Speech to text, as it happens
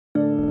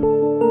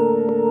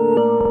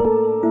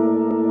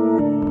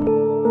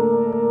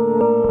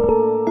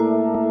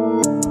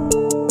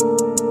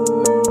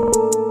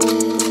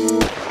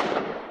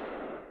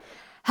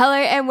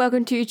and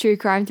welcome to True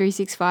Crime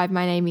 365.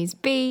 My name is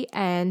B,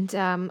 and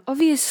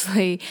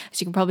obviously, as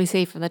you can probably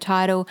see from the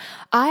title,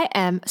 I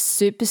am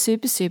super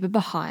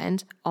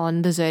behind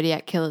on the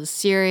Zodiac Killers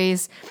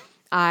series.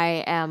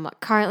 I am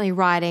currently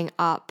writing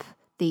up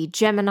the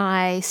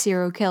Gemini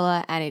serial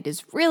killer, and it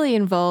is really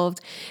involved,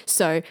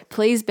 so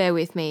please bear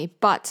with me.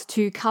 But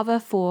to cover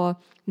for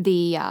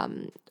the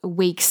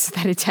weeks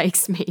that it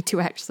takes me to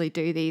actually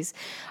do these,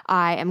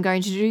 I am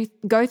going to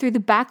go through the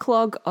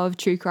backlog of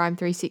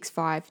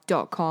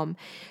truecrime365.com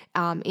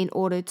in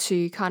order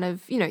to kind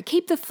of,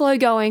 keep the flow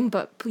going.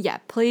 But yeah,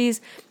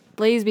 please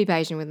be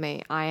patient with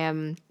me. I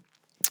am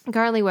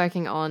currently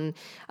working on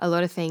a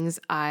lot of things.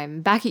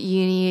 I'm back at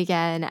uni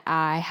again.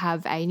 I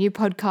have a new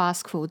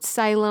podcast called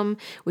Salem,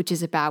 which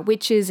is about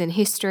witches and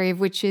history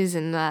of witches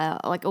and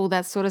all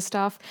that sort of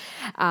stuff.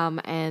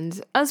 And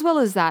as well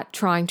as that,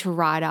 trying to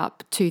write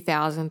up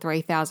 2,000,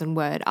 3,000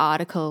 word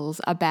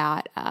articles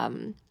about,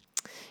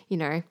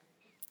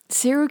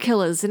 serial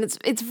killers, and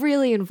it's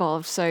really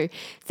involved. So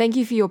thank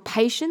you for your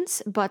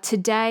patience. But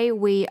today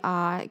we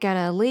are going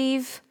to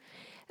leave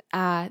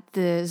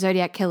the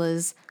Zodiac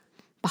Killers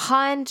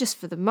behind just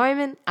for the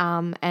moment,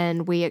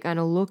 and we are going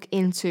to look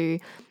into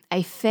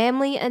a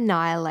family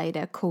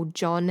annihilator called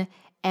John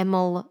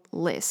Emil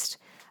List.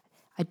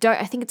 I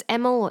think it's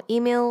Emil or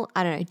Emil,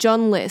 I don't know,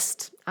 John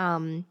List,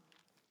 and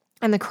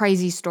the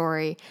crazy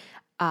story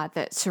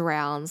that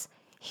surrounds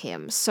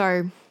him.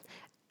 So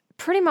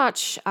pretty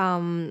much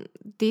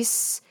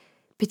this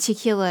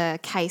particular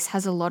case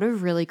has a lot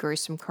of really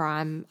gruesome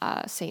crime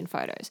scene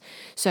photos.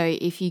 So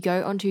if you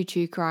go onto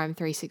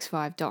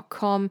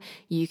truecrime365.com,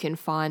 you can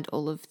find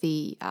all of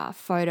the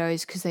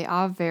photos because they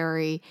are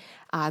very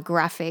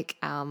graphic,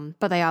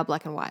 but they are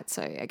black and white.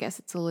 So I guess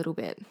it's a little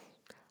bit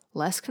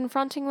less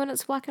confronting when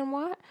it's black and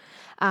white,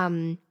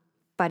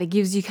 but it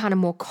gives you kind of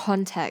more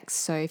context.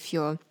 So if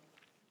you're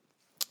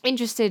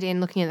interested in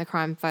looking at the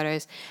crime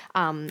photos,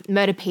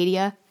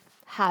 Murderpedia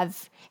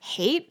have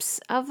heaps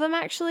of them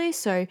actually.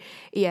 So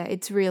yeah,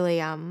 it's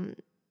really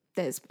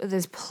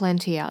there's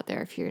plenty out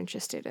there if you're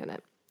interested in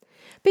it.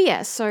 But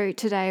yeah, so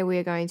today we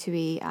are going to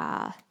be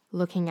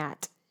looking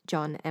at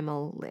John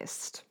Emil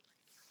List.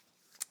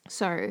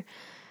 So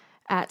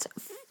at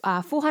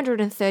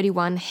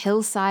 431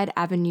 Hillside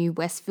Avenue,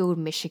 Westfield,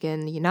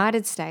 Michigan,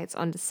 United States,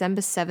 on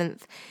December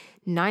 7th,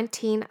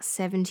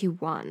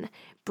 1971,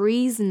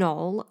 Breeze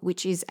Knoll,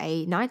 which is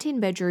a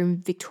 19-bedroom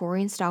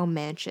Victorian-style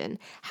mansion,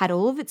 had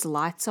all of its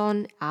lights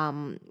on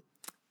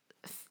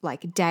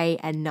like day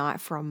and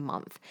night for a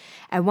month.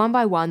 And one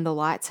by one, the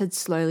lights had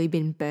slowly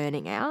been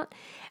burning out.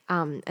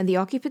 And the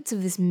occupants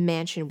of this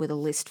mansion were the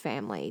List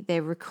family.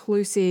 They're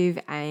reclusive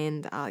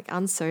and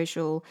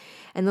unsocial.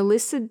 And the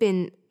Lists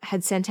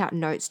had sent out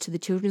notes to the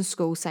children's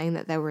school saying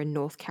that they were in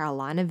North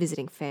Carolina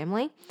visiting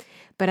family.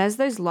 But as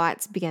those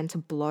lights began to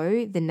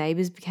blow, the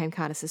neighbours became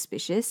kind of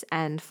suspicious,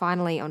 and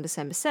finally on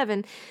December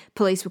 7,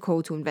 police were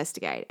called to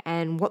investigate,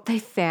 and what they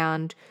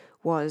found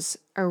was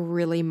a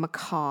really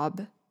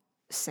macabre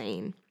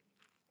scene.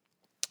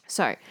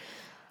 So,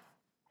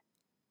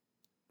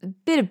 a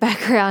bit of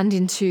background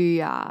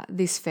into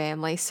this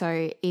family.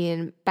 So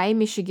in Bay,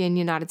 Michigan,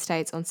 United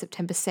States, on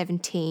September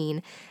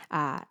 17,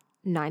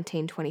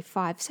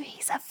 1925. So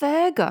he's a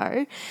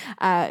Virgo.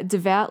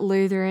 Devout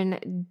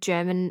Lutheran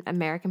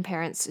German-American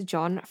parents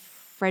John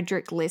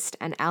Frederick List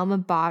and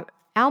Alma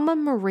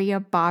Maria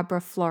Barbara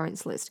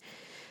Florence List.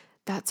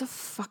 That's a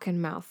fucking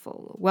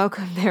mouthful.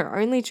 Welcomed their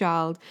only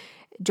child,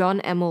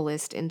 John Emil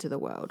List, into the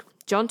world.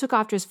 John took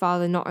after his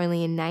father not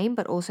only in name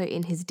but also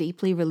in his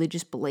deeply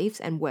religious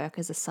beliefs and work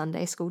as a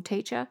Sunday school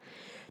teacher.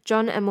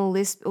 John Emil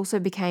List also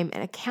became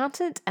an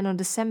accountant, and on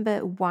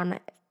December 1,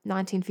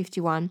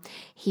 1951,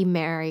 he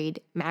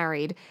married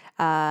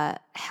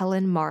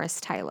Helen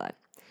Morris Taylor.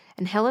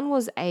 And Helen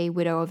was a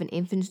widow of an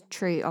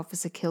infantry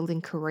officer killed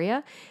in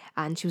Korea,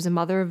 and she was a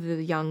mother of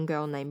a young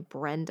girl named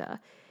Brenda.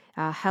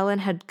 Helen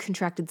had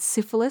contracted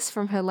syphilis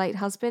from her late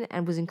husband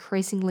and was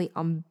increasingly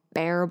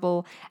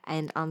unbearable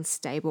and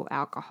unstable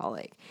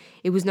alcoholic.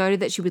 It was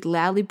noted that she would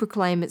loudly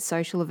proclaim at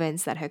social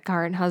events that her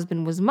current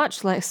husband was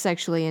much less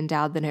sexually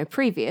endowed than her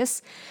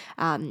previous,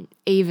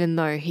 even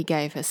though he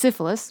gave her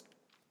syphilis.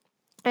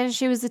 And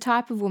she was the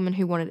type of woman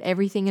who wanted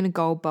everything in a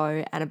gold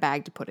bow and a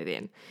bag to put it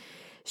in.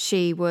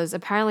 She was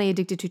apparently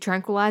addicted to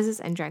tranquilizers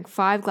and drank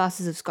 5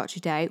 glasses of scotch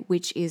a day,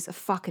 which is a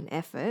fucking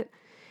effort.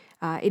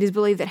 It is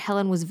believed that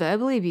Helen was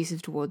verbally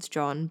abusive towards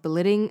John,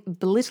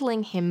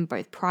 belittling him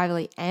both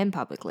privately and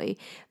publicly.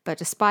 But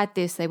despite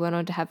this, they went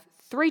on to have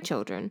 3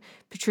 children,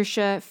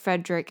 Patricia,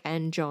 Frederick,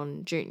 and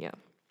John Jr.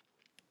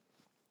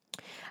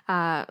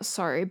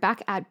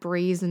 Back at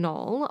Breeze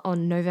Knoll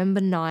on November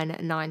 9,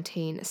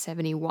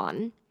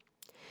 1971,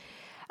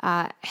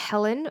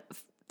 Helen,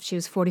 she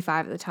was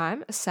 45 at the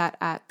time, sat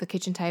at the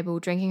kitchen table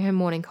drinking her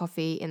morning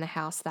coffee in the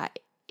house that,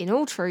 in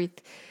all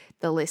truth,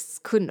 the Lists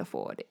couldn't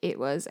afford. It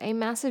was a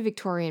massive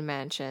Victorian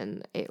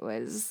mansion. It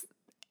was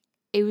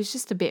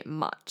just a bit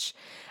much.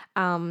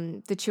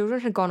 The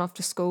children had gone off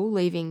to school,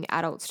 leaving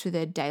adults to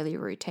their daily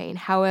routine.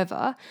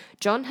 However,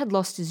 John had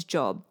lost his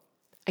job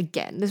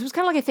again. This was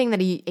kind of like a thing that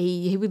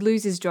he would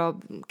lose his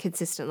job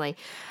consistently.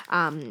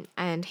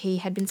 And he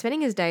had been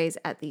spending his days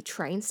at the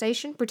train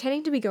station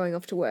pretending to be going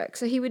off to work.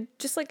 So he would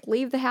just like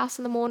leave the house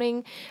in the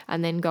morning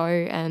and then go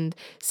and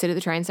sit at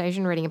the train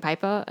station reading a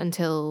paper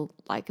until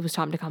like it was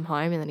time to come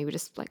home. And then he would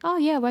just like, oh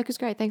yeah, work was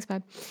great. Thanks,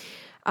 babe.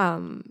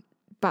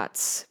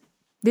 But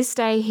this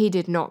day he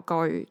did not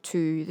go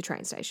to the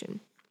train station.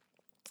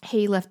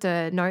 He left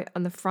a note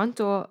on the front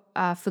door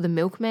for the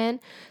milkman,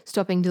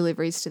 stopping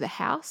deliveries to the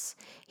house.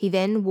 He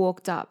then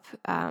walked up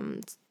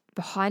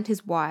behind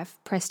his wife,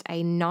 pressed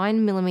a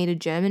 9mm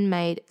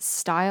German-made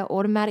Steyr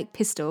automatic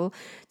pistol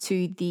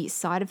to the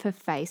side of her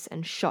face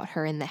and shot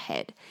her in the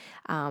head,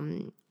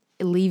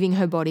 leaving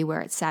her body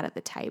where it sat at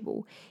the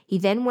table. He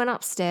then went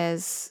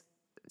upstairs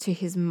to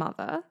his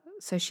mother.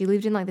 So she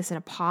lived in like an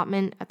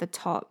apartment at the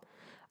top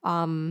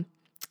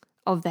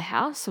of the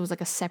house. So it was like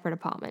a separate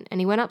apartment.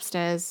 And he went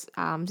upstairs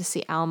to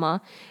see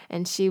Alma,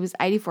 and she was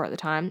 84 at the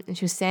time, and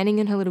she was standing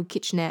in her little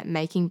kitchenette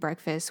making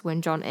breakfast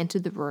when John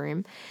entered the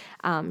room.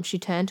 She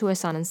turned to her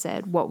son and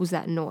said, "What was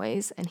that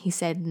noise?" And he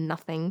said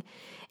nothing.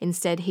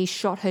 Instead, he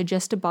shot her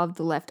just above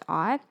the left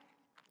eye.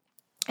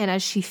 And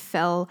as she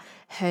fell,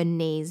 her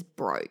knees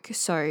broke.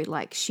 So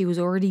like she was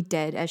already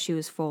dead as she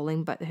was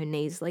falling, but her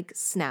knees like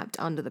snapped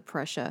under the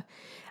pressure,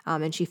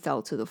 and she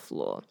fell to the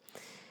floor.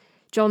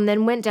 John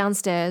then went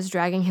downstairs,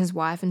 dragging his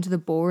wife into the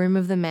ballroom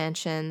of the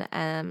mansion,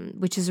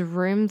 which is a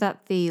room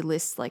that the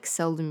List like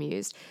seldom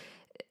used.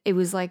 It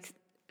was like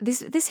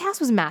this house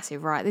was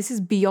massive, right? This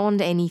is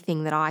beyond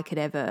anything that I could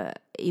ever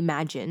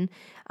imagine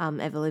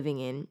ever living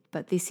in.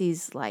 But this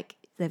is like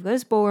they've got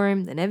this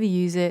ballroom, they never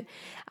use it.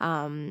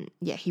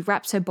 He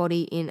wraps her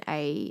body in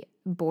a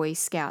Boy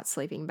Scout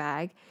sleeping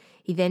bag.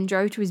 He then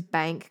drove to his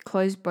bank,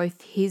 closed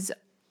both his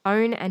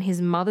own and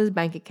his mother's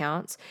bank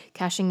accounts,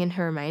 cashing in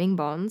her remaining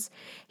bonds.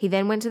 He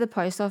then went to the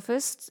post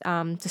office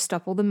to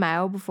stop all the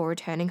mail before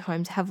returning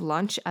home to have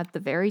lunch at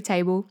the very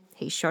table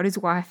he shot his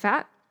wife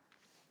at.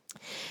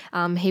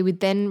 He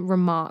would then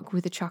remark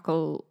with a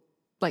chuckle,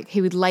 like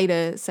he would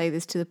later say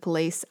this to the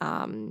police,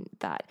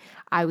 that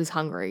I was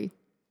hungry.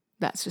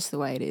 That's just the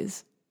way it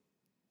is.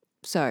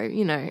 So,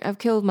 you know, I've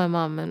killed my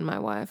mum and my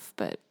wife,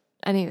 but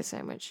I need a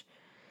sandwich.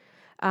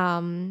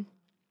 When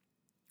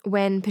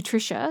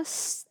Patricia,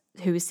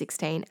 who was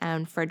 16,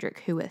 and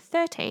Frederick, who were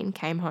 13,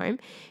 came home,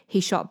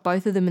 he shot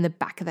both of them in the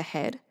back of the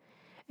head.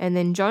 And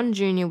then John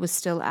Jr. was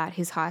still at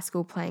his high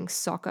school playing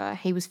soccer.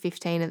 He was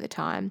 15 at the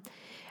time.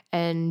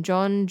 And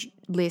John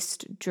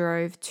List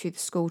drove to the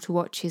school to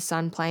watch his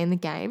son play in the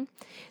game,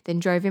 then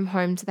drove him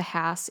home to the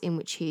house in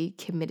which he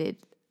committed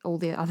all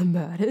the other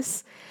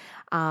murders.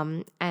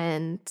 And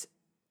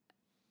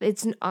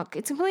it's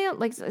completely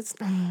like it's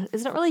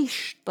not really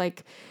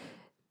like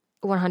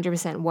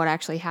 100% what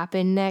actually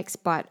happened next,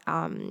 but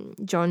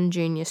John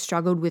Jr.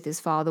 struggled with his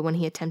father when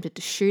he attempted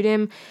to shoot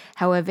him.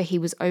 However, he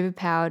was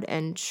overpowered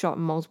and shot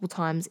multiple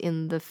times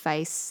in the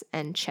face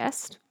and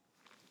chest.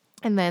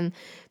 And then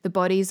the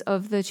bodies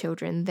of the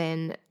children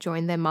then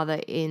joined their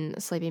mother in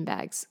sleeping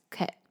bags,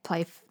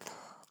 placed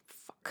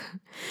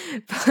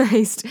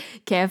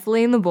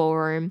carefully in the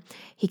ballroom.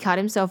 He cut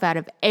himself out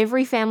of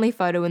every family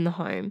photo in the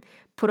home,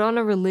 put on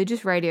a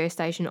religious radio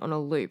station on a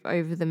loop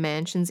over the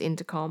mansion's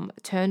intercom,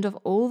 turned off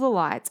all the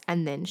lights,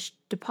 and then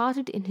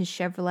departed in his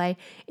Chevrolet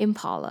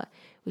Impala,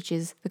 which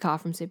is the car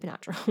from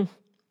Supernatural. It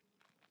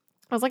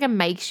was like a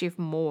makeshift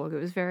morgue. It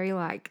was very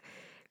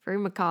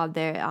macabre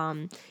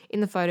there.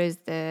 In the photos,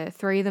 the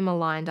three of them are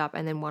lined up,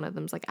 and then one of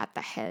them's like at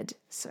the head.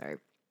 So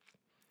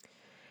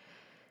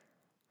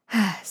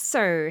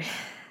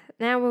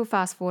now we're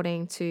fast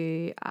forwarding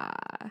to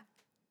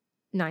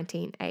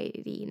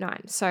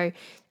 1989. So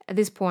at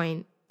this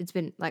point, it's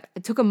been like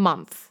it took a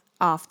month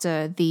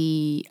after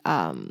the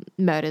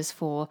murders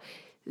for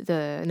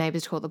the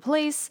neighbors to call the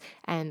police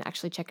and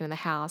actually check into the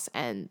house,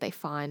 and they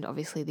find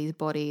obviously these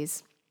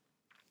bodies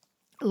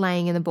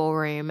laying in the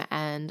ballroom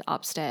and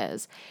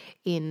upstairs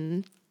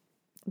in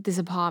this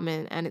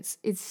apartment. And it's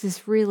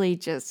just really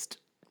just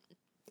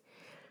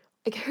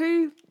like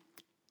who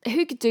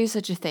could do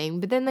such a thing?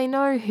 But then they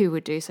know who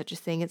would do such a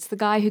thing. It's the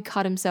guy who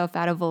cut himself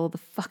out of all the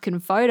fucking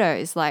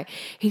photos. Like,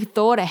 he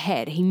thought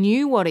ahead. He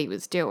knew what he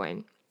was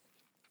doing.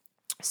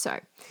 So,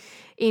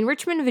 in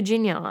Richmond,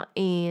 Virginia,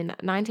 in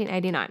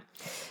 1989,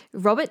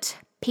 Robert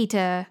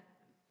Peter,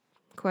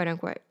 quote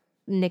unquote,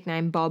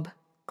 nickname Bob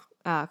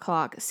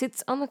Clark,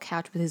 sits on the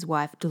couch with his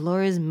wife,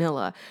 Dolores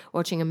Miller,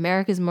 watching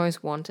America's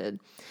Most Wanted.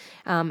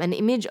 An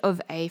image of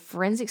a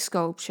forensic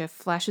sculpture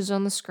flashes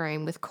on the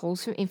screen with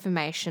calls for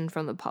information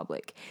from the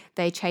public.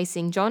 They're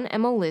chasing John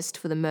Emil List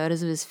for the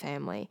murders of his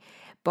family.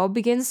 Bob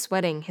begins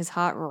sweating, his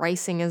heart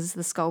racing as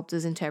the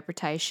sculptor's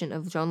interpretation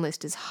of John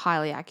List is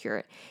highly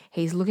accurate.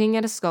 He's looking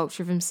at a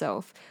sculpture of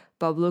himself.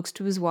 Bob looks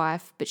to his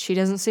wife, but she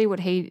doesn't see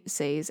what he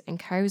sees and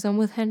carries on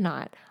with her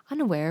night,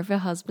 unaware of her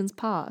husband's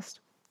past.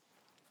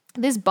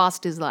 This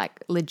bust is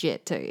like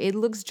legit too. It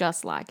looks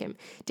just like him,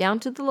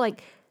 down to the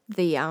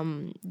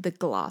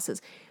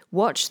glasses.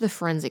 Watch the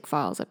Forensic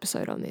Files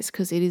episode on this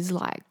because it is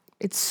like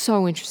it's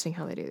so interesting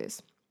how they do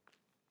this.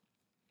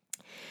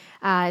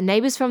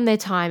 Neighbors from their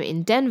time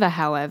in Denver,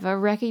 however,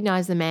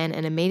 recognized the man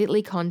and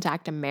immediately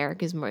contact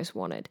America's Most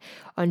Wanted.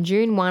 On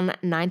June 1,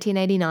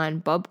 1989,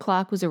 Bob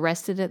Clark was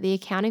arrested at the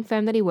accounting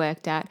firm that he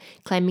worked at,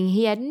 claiming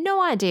he had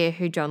no idea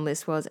who John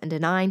List was and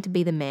denying to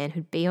be the man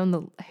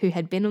who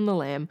had been on the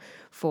lam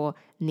for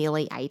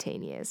nearly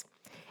 18 years.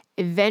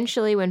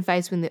 Eventually, when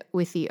faced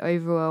with the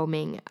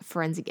overwhelming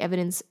forensic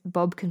evidence,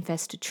 Bob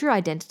confessed to true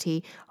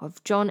identity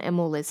of John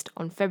Emil List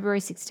on February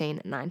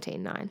 16,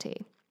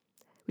 1990,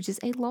 which is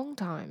a long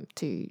time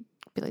to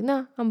be like,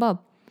 nah, I'm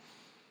Bob.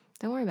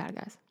 Don't worry about it,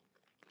 guys.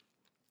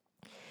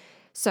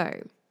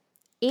 So,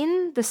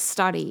 in the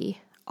study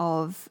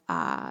of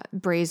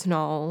Breeze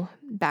Knoll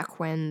back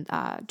when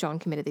John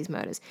committed these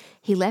murders,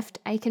 he left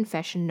a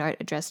confession note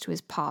addressed to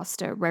his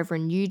pastor,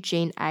 Reverend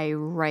Eugene A.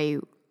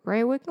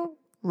 Rehwinkle,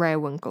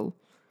 Rehwinkle,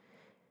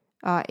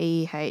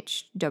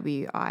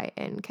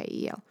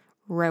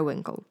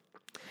 Rehwinkle.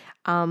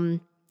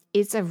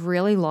 It's a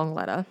really long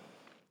letter,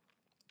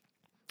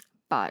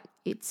 but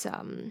it's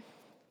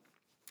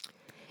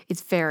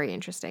very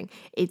interesting.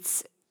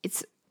 It's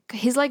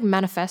his like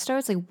manifesto.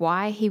 It's like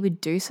why he would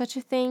do such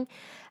a thing,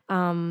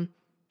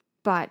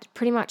 but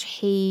pretty much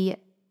he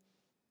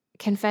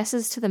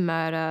confesses to the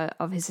murder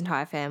of his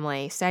entire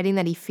family, stating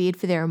that he feared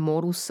for their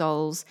immortal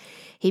souls.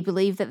 He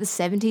believed that the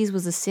 70s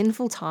was a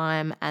sinful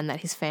time and that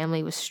his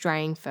family was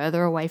straying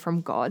further away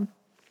from God.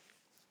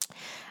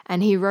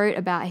 And he wrote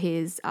about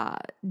his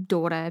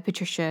daughter,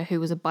 Patricia, who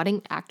was a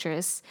budding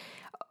actress,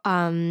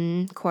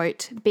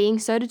 quote, being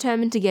so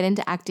determined to get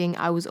into acting,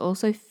 I was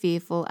also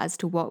fearful as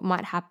to what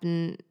might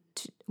happen,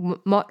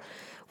 what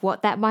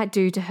that might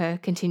do to her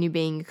continue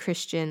being a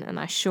Christian, and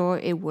I sure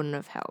it wouldn't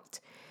have helped.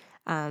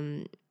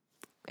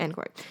 End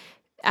quote.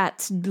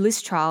 At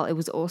List's trial, it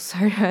was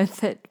also heard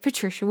that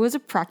Patricia was a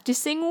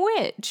practicing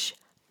witch.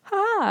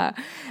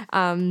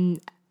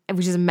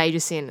 Which is a major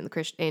sin in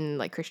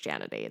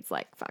Christianity. It's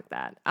like, fuck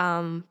that.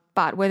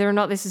 But whether or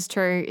not this is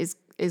true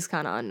is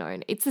kind of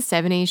unknown. It's the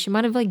 70s. She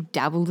might have like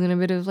dabbled in a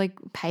bit of like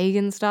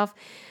pagan stuff.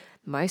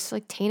 Most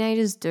like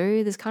teenagers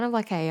do. There's kind of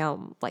like a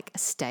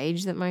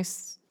stage that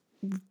most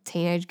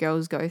teenage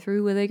girls go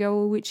through where they go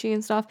all witchy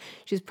and stuff.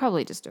 She's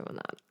probably just doing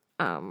that.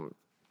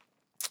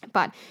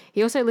 But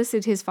he also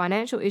listed his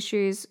financial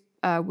issues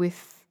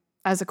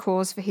as a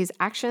cause for his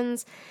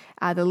actions.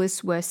 The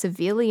Lists were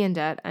severely in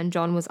debt and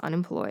John was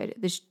unemployed.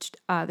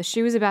 The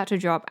shoe was about to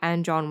drop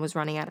and John was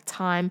running out of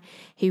time.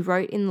 He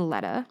wrote in the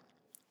letter,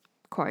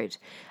 quote,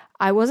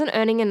 I wasn't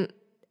earning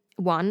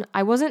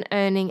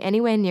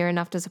anywhere near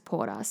enough to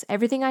support us.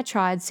 Everything I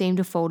tried seemed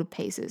to fall to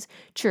pieces.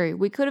 True,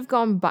 we could have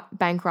gone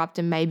bankrupt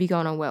and maybe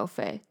gone on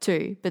welfare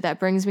too, but that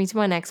brings me to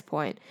my next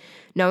point.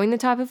 Knowing the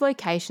type of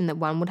location that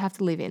one would have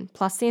to live in,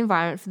 plus the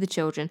environment for the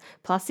children,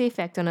 plus the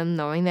effect on them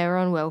knowing they were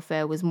on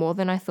welfare was more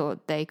than I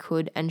thought they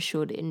could and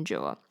should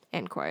endure,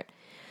 end quote.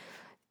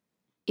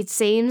 It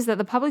seems that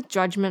the public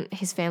judgment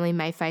his family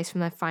may face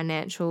from their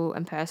financial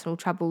and personal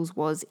troubles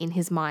was, in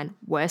his mind,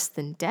 worse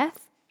than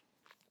death.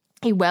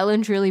 He well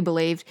and truly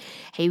believed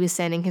he was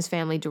sending his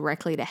family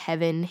directly to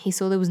heaven. He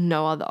saw there was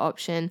no other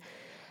option.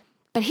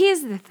 But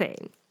here's the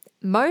thing.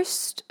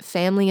 Most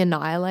family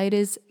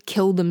annihilators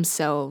kill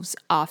themselves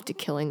after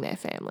killing their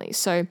family.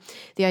 So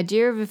the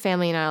idea of a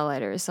family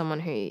annihilator is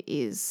someone who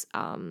is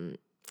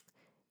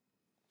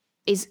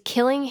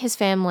killing his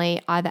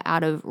family either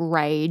out of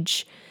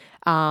rage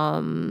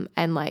and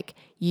like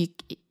you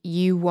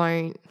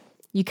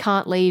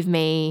can't leave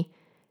me,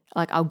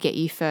 like I'll get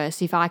you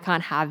first. If I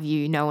can't have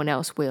you, no one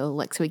else will.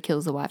 Like, so he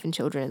kills the wife and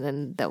children and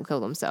then they'll kill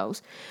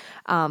themselves.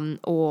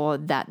 Or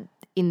that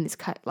in this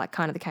kind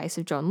of the case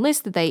of John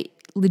List, that they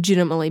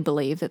legitimately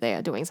believe that they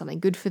are doing something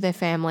good for their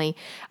family,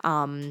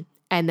 and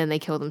then they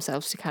kill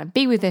themselves to kind of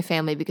be with their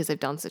family because they've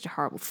done such a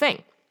horrible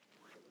thing.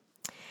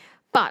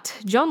 But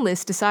John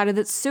List decided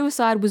that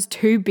suicide was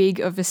too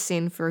big of a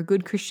sin for a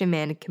good Christian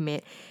man to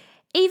commit,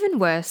 even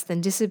worse than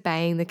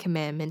disobeying the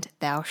commandment,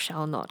 thou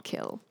shalt not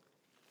kill.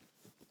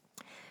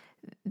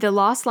 The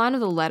last line of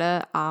the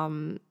letter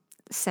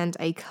sent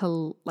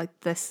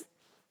this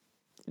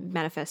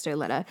manifesto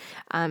letter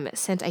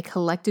sent a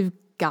collective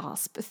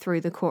gasp through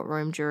the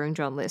courtroom during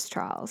John List's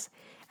trials.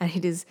 And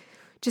it is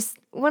just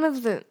one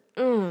of the...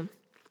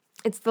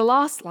 It's the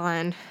last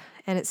line,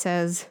 and it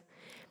says,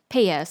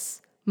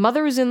 P.S.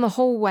 Mother is in the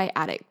hallway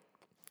attic.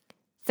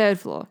 3rd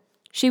floor.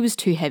 She was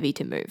too heavy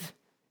to move.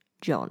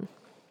 John.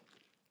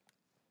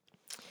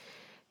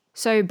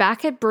 So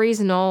back at Breeze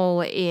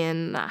Knoll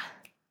in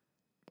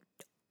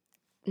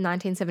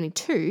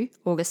 1972,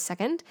 August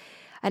 2nd,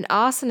 an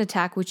arson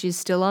attack, which is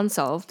still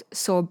unsolved,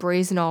 saw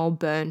Breeze Knoll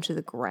burn to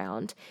the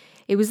ground.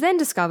 It was then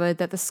discovered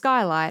that the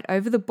skylight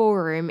over the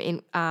ballroom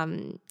in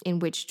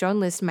which John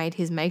List made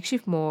his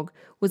makeshift morgue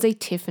was a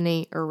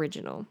Tiffany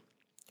original.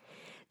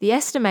 The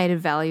estimated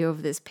value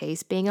of this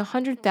piece being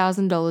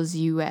 $100,000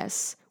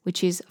 US,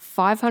 which is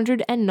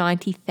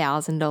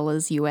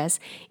 $590,000 US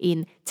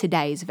in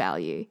today's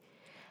value.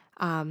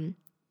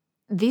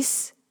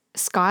 This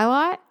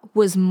skylight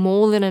was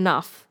more than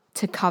enough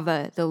to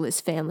cover the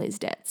List family's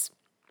debts.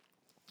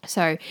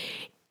 So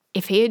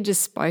if he had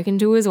just spoken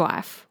to his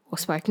wife or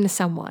spoken to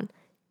someone,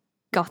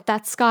 got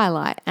that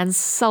skylight and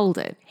sold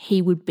it,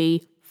 he would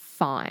be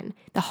fine.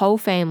 The whole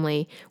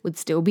family would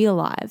still be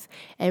alive.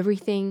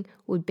 Everything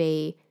would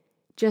be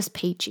just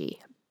peachy.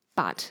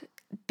 But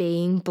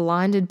being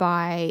blinded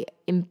by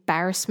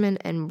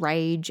embarrassment and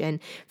rage and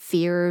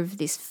fear of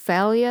this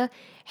failure,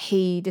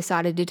 he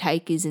decided to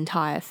take his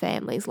entire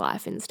family's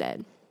life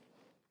instead.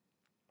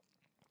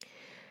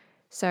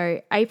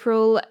 So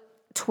April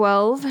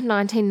 12,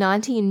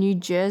 1990 in New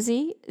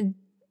Jersey,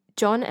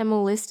 John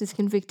Emil List is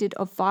convicted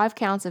of 5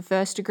 counts of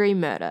first-degree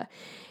murder.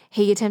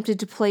 He attempted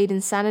to plead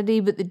insanity,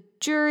 but the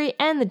jury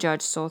and the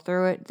judge saw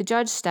through it. The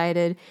judge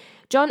stated,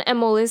 John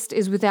Emil List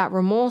is without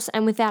remorse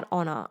and without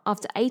honour.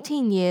 After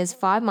 18 years,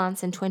 5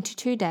 months and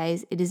 22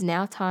 days, it is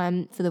now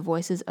time for the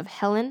voices of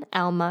Helen,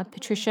 Alma,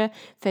 Patricia,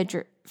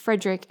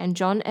 Frederick and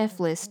John F.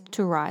 List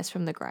to rise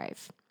from the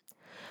grave.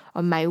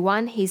 On May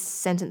 1, he's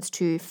sentenced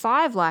to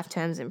 5 life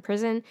terms in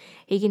prison.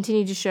 He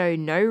continued to show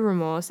no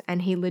remorse,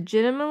 and he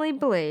legitimately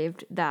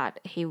believed that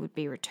he would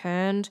be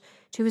returned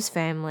to his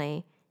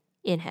family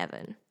in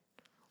heaven,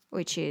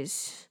 which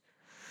is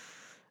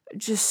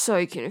just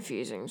so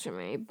confusing to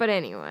me. But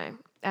anyway,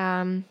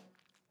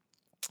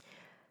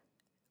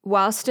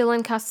 while still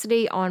in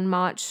custody on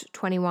March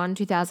 21,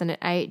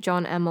 2008,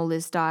 John Emil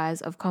List dies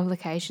of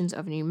complications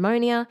of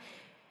pneumonia,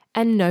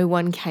 and no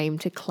one came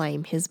to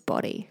claim his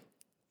body,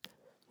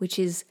 which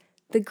is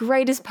the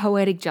greatest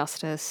poetic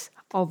justice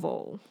of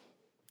all.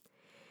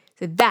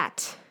 So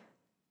that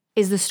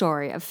is the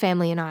story of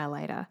Family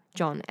Annihilator,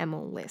 John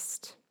Emil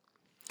List.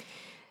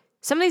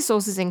 Some of these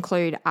sources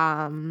include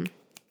the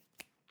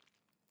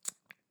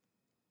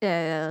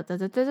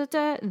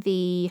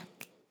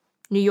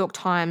New York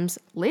Times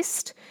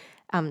list,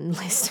 New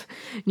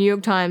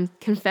York Times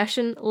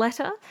confession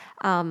letter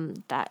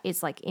that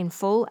is like in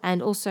full,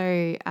 and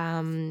also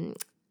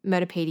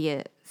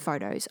Murderpedia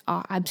photos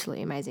are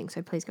absolutely amazing,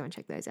 so please go and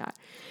check those out.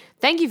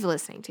 Thank you for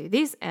listening to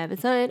this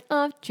episode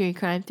of True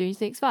Crime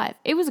 365.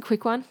 It was a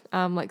quick one,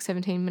 like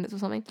 17 minutes or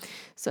something.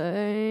 So,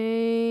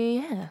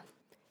 yeah.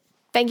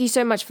 Thank you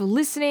so much for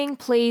listening.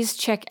 Please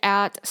check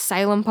out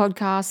Salem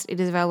Podcast. It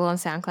is available on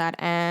SoundCloud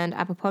and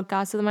Apple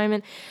Podcasts at the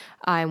moment.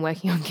 I'm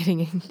working on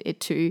getting it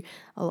to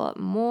a lot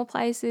more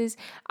places.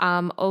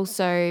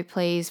 Also,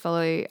 please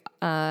follow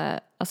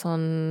us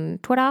on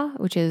Twitter,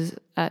 which is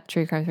at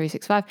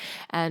TrueCrime365,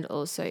 and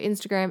also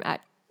Instagram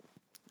at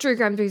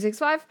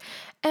TrueCrime365.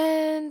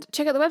 And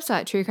check out the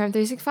website,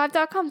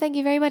 truecrime365.com. Thank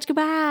you very much.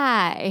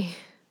 Goodbye.